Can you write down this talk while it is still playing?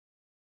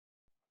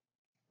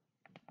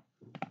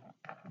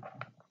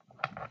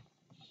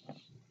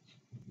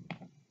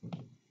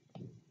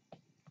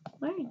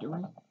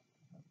doing?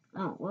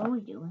 Oh, what are we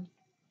doing?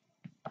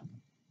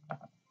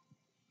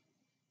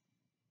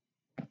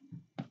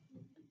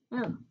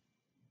 Oh.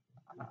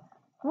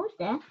 Who's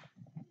that?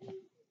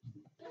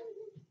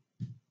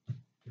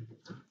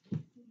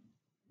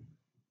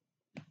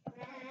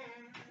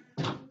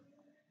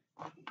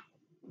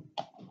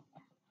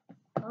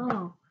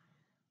 Oh,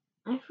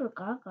 I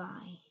forgot,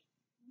 guy.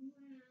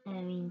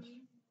 That means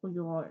who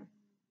you are.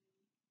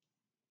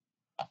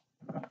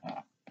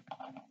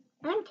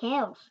 I'm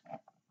Tails.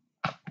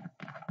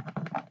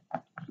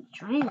 He's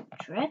trying to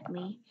trick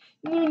me.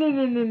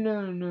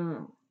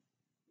 No.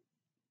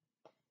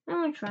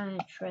 I'm not trying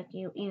to trick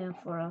you even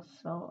for a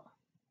soul.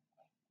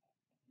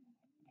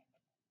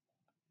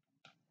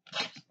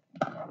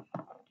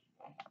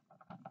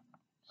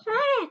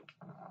 Sonic!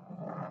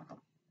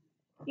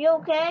 You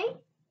okay?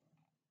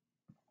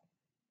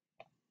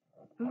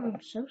 Oh,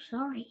 I'm so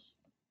sorry.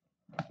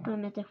 I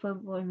meant to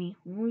for me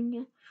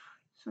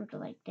something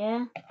like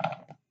that.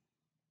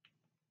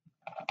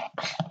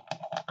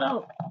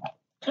 Oh.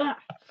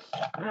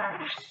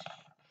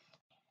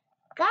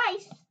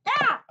 Guys,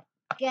 stop!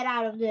 Get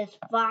out of this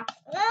box.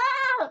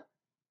 Ah!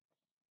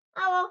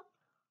 I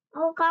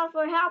will call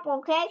for help,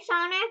 okay,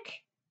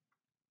 Sonic?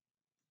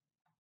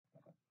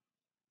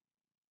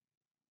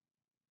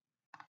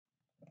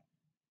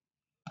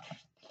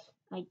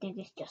 I think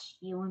it's just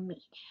you and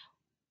me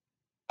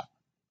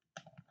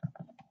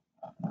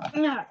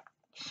now.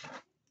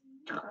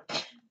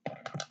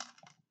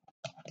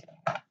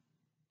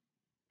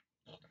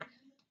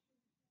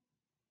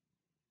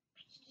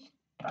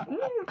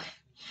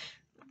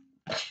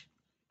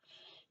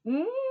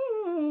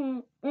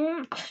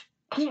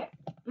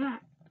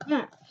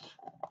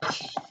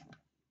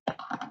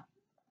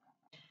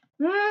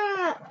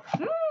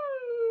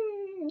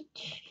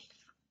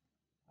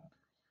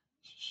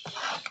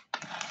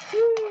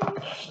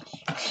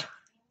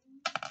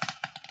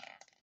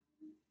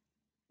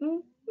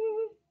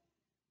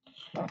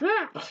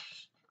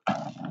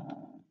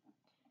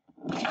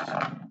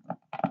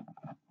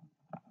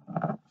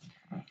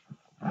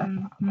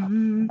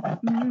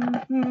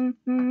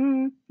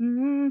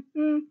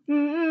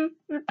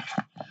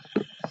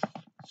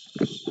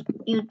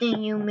 You think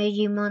you made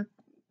him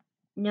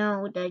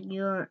know that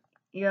you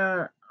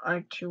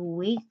are too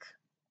weak?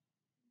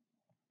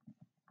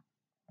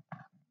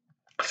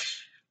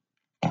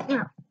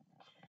 No.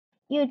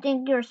 You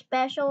think you're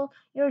special?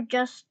 You're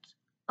just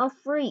a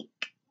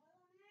freak.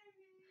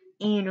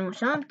 And you know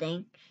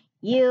something?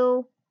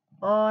 You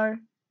are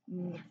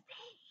nothing.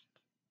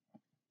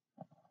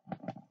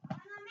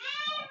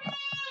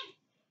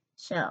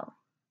 So,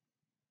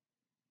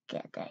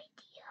 get the idea.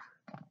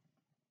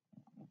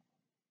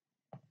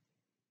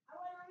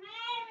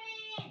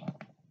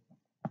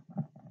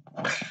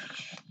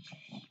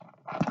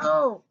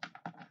 Oh,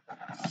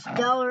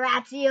 still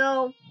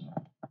Ratio?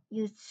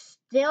 You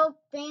still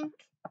think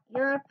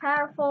you're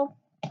powerful?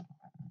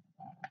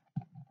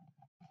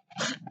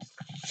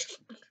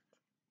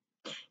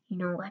 You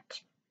know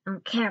what? I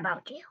don't care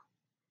about you.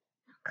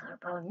 I don't care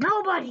about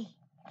nobody.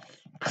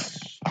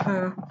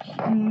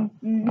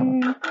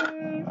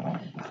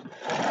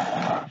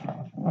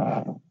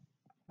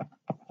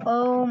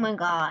 Oh my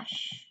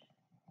gosh.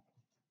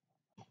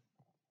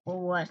 What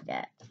was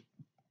that?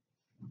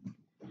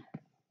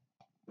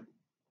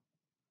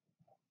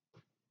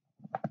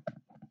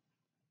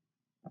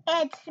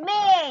 It's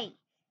me,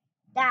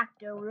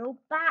 Dr.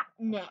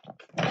 Robotnik.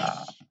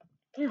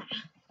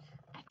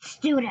 Let's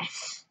do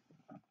this.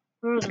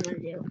 What are we gonna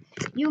do?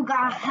 You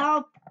gotta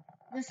help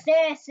the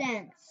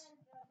citizens.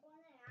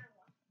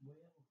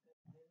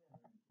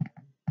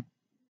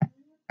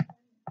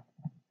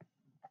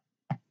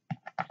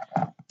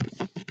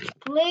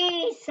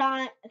 Please,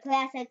 Sonic,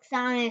 Classic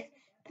Sonic,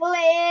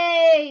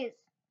 please.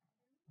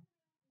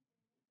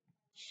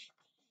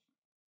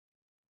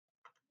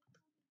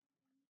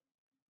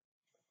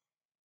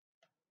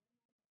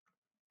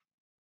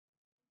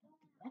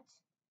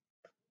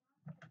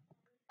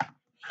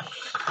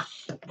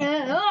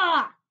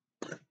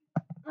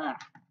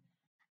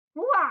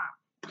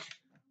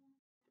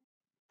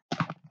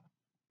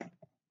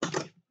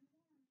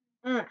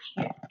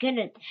 Here, get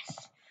at this.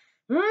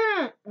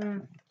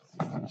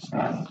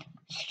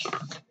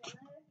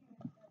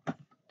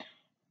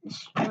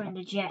 Destroying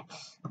the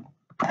jets.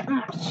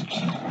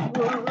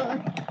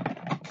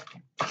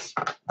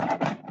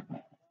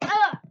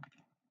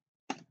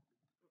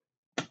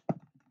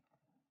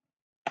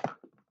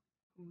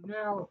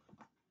 No.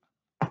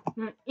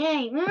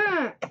 Hey.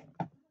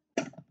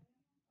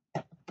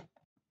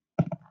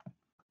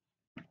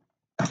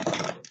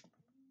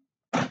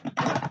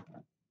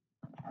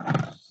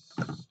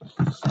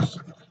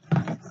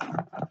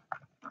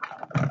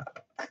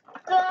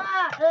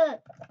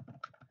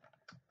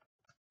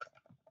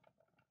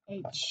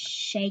 It's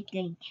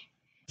shaking.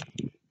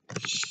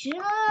 This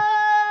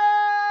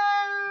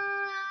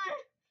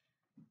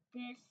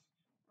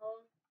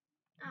will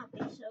not be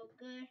so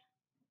good.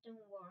 Don't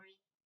worry.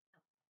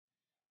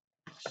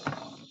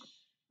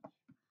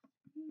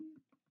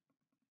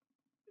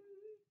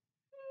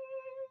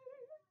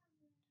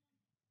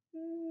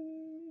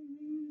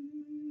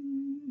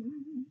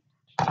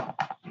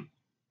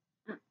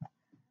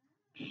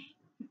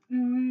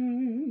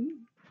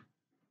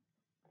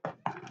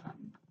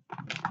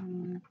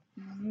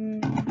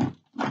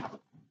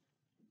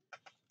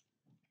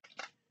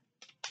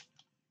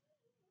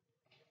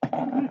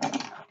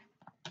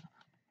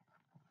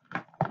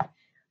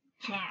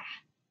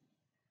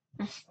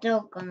 I'm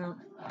still gonna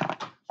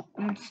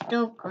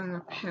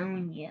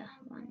pound you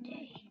one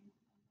day.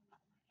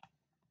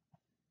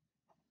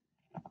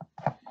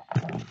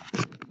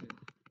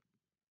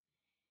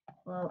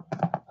 Well,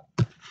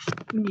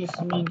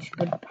 this means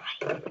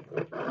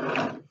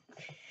goodbye.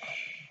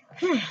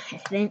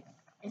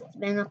 It's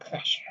been a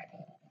pleasure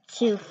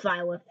to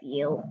fly with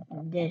you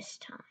this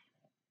time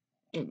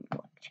and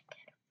work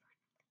together.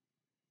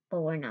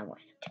 But we're not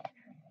working together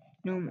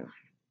no more.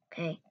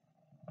 Okay.